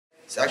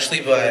It's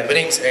actually my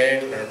name's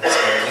Aaron, and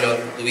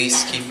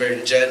Luis, Kiefer,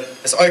 and Jed.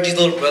 It's RG's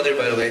little brother,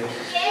 by the way.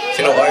 If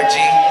you know RG,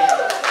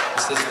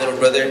 it's his little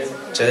brother,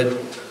 Jed.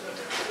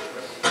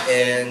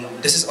 And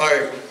this is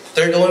our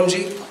third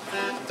OMG,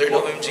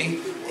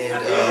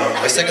 and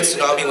my second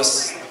tsunami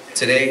was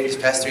today, these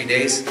past 3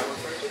 days.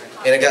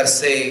 And I gotta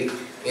say,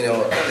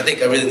 I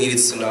think I really needed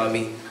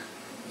tsunami.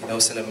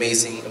 It's an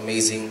amazing,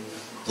 amazing,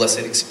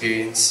 blessed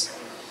experience.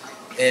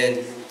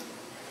 And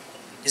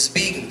just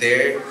being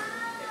there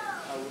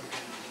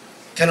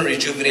kind of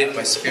rejuvenated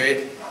my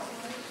spirit.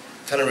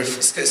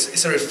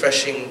 It's a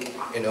refreshing,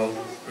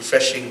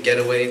 refreshing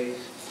getaway.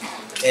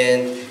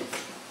 And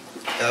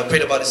I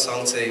prayed about a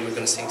song today. We're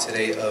gonna sing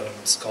today.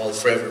 It's called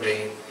 "Forever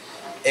Rain."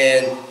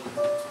 And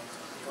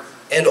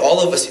all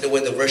of us,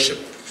 when the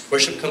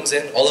worship comes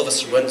in, all of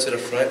us run to the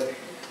front.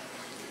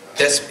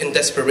 In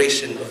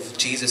desperation of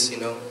Jesus,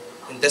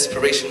 in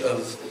desperation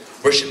of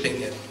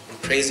worshiping Him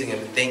and praising Him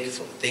and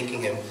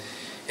thanking Him.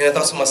 And I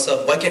thought to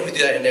myself, why can't we do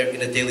that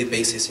in a daily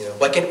basis?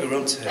 Why can't we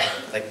run to Him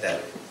like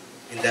that,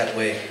 in that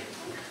way?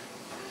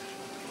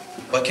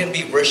 Why can't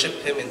we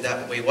worship Him in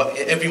that way?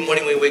 Every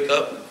morning when we wake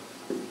up,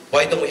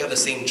 why don't we have the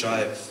same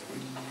drive?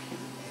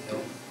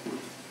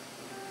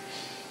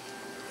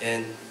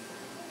 And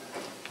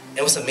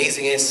what's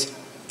amazing is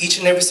each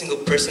and every single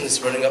person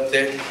that's running up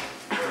there,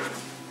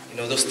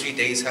 those 3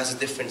 days has a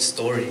different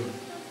story.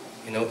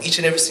 Each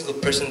and every single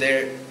person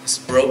there is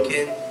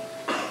broken,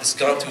 has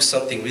gone through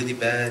something really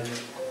bad,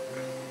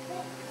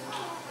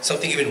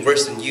 something even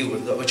worse than you.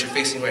 What you're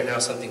facing right now,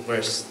 something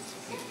worse.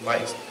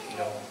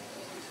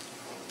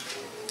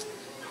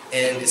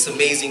 And it's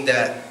amazing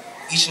that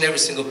each and every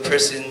single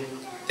person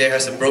there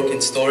has a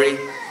broken story,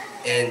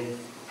 and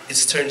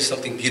it's turned to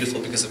something beautiful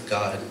because of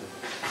God.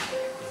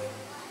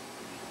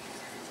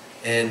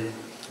 And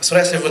so I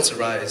ask everyone to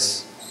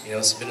rise.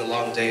 It's been a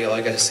long day. All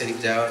I got is sitting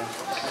down.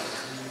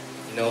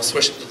 Let's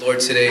worship the Lord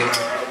today.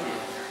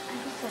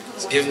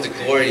 Let's give Him the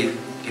glory,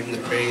 give Him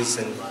the praise,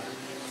 and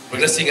we're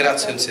gonna sing it out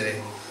to Him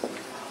today.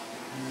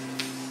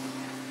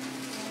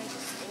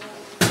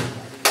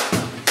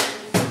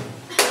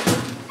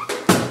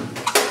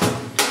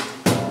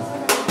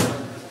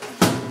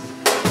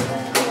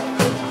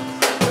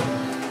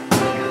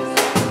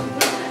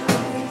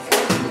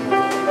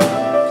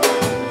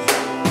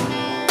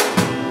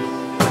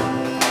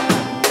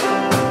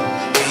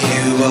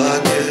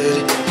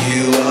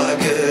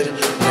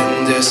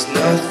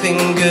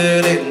 Nothing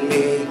good in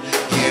me.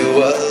 You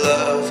are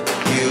love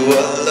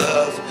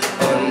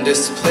on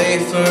display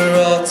for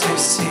all to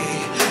see.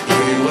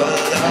 You are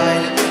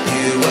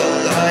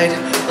light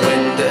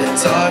when the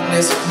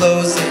darkness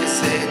closes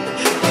in.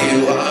 You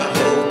are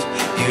hope,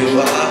 you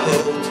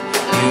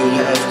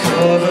have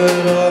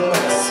covered all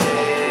my sin.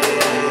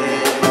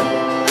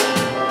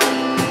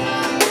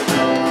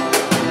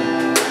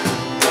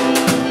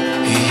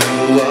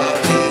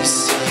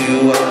 You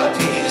are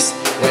peace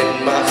when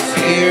my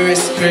fear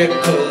is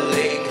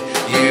crippling.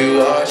 You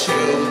are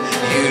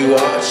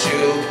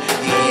true,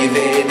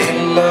 even in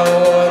my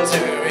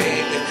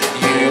wandering.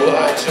 You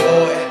are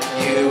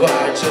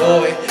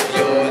joy,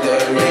 you're the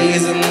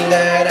reason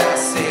that I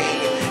sing.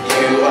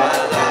 You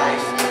are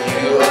life,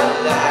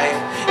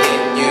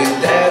 in you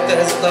that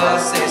does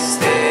lost its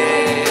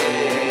sting.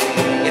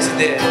 Yes, it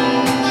did.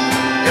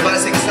 Everybody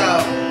sing this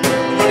out.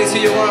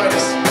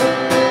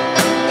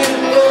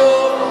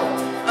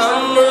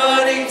 I'm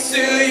running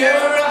to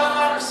your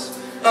arms.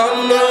 I'm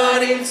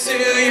running to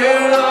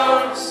your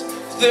arms.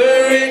 The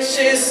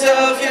riches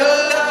of your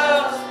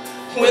love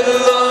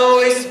will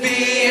always be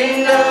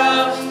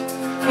enough.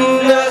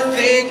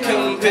 Nothing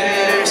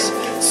compares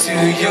to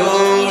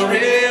your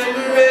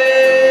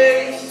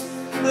embrace.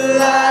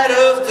 Light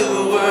of the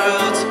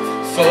world,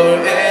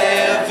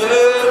 forever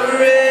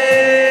reign.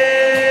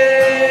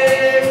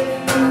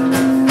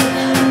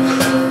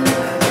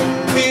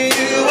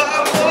 You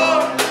are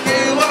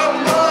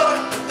more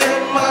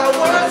than my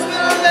words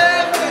will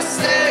ever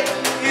say.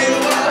 You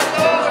are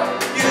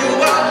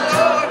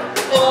Lord,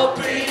 all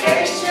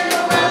creation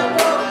will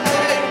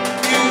proclaim.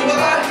 You are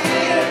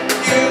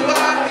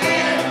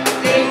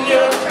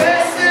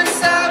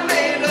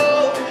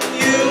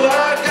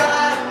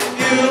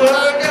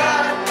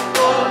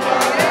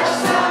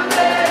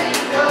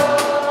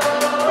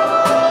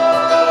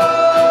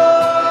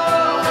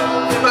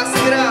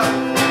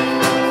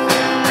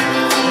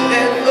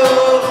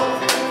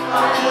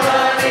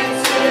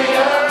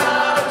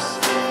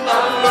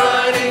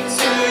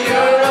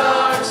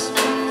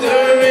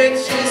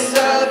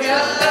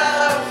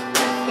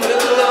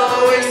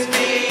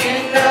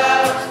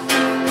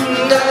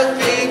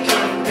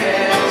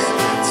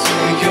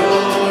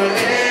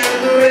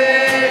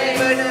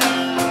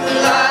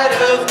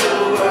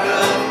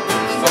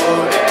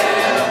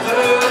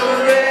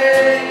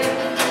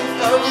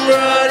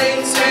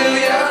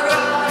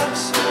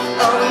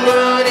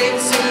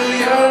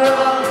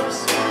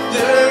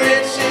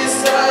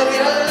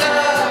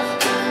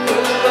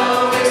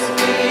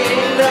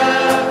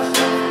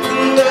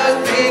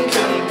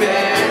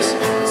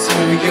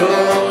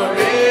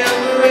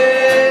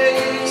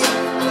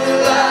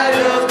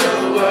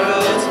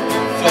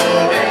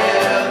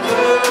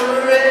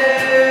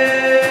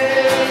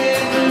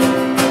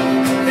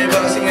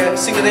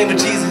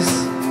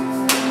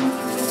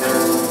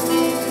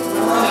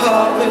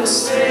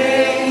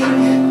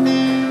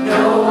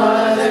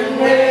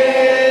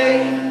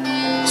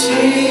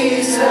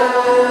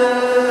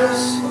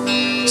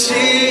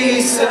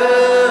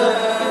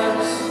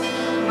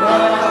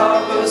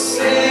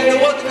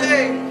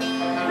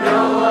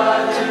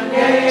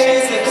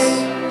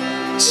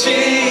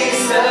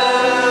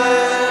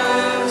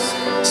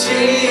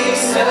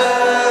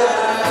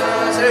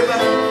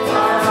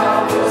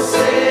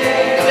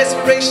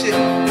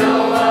salvation.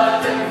 No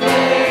other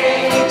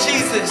name. Oh,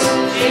 Jesus.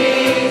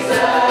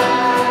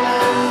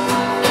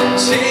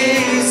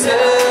 Jesus,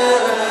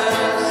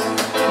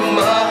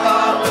 my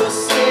heart will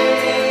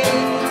sing.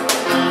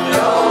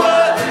 No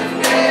other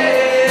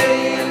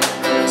name.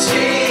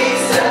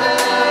 Jesus,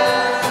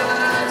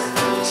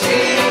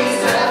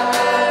 Jesus.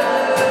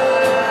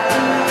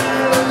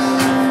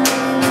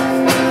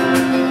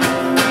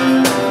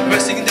 We're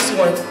singing this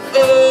one.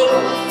 Oh,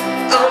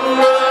 I'm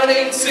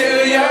running to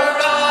your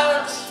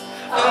arms.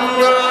 I'm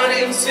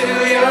running to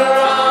your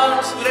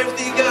arms. With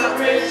everything you got.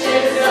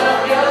 Riches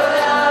of your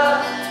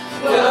love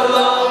will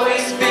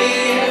always be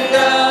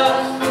enough.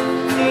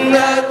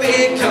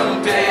 Nothing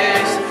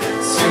compares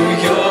to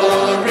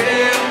your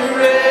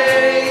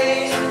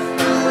embrace.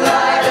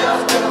 Light of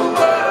the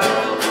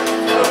world,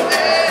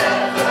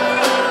 forever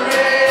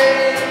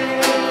reign.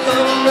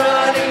 I'm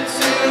running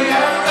to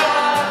your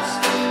arms.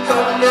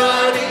 I'm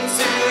running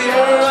to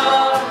your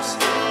arms.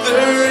 The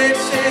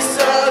riches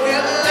of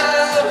your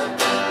love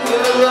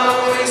will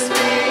always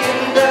be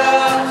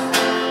enough.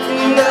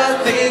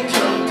 Nothing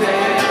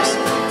compares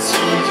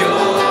to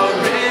your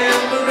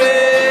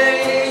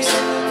embrace.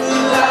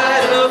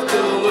 Light of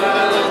the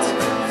world,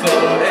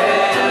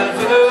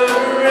 forever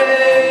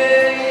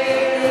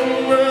reign.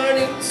 I'm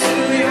running to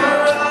your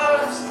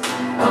arms.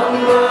 I'm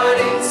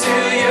running to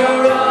your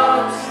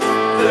arms.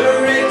 The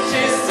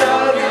riches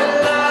of your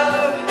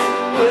love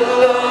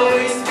will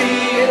always be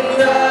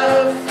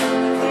enough.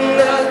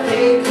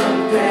 Nothing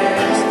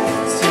compares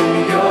to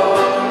your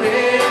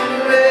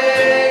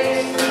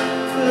embrace.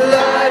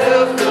 Light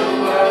of the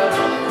world,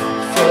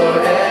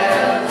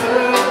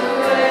 forever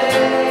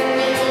reign.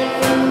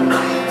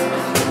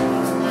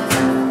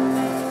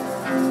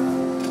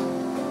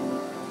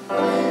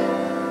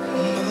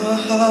 My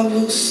heart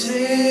will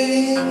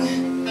sing.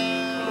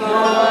 No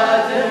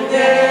other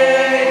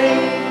name.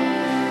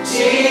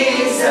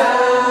 Jesus,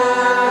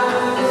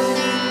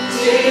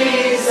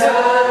 Jesus.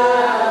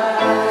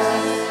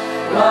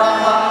 My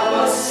heart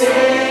will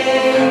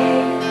sing.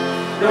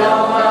 No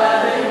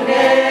other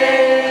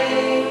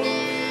name.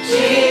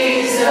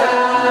 Jesus,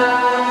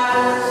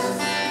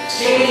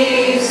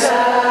 Jesus.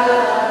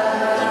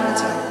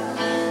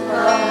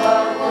 My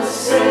heart will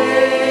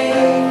sing.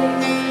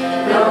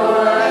 No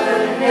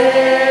other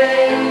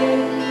name.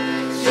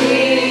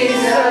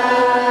 Jesus,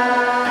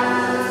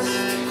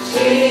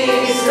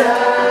 Jesus.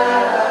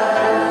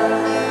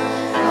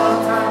 My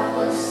heart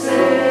will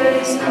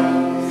sing.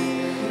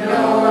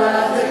 No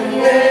other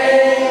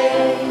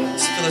name.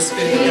 Let's feel the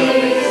Spirit of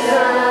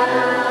God.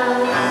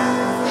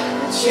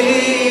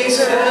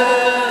 Jesus.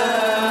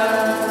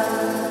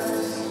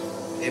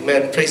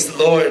 Amen. Praise the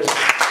Lord.